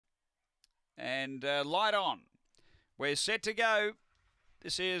And light on. We're set to go.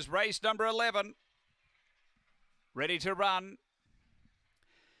 This is race number 11. Ready to run.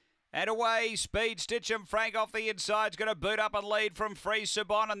 And away, Speed, Stitch and Frank off the inside. Is going to boot up and lead from Free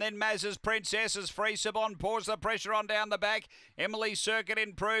Sabon. And then Maz's Princess as Free Sabon pours the pressure on down the back. Emily Circuit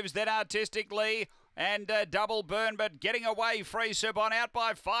improves, then Artistic Lee and Double Burn, but getting away, Free Sabon out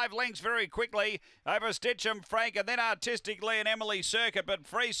by 5 lengths very quickly over Stitch and Frank, and then Artistic Lee and Emily Circuit, but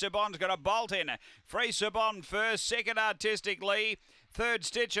Free Sabon's got a bolt in. Free Sabon first, second Artistic Lee, third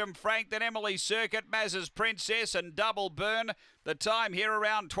Stitch and Frank, then Emily Circuit, Maz's Princess and Double Burn. The time here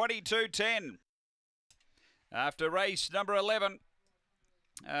around 22:10. After race number 11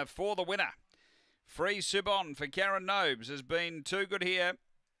 for the winner. Free Sabon for Karen Nobes has been too good here.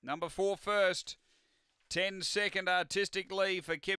 Number 4 first. 10 second Artistic Lee for Kim.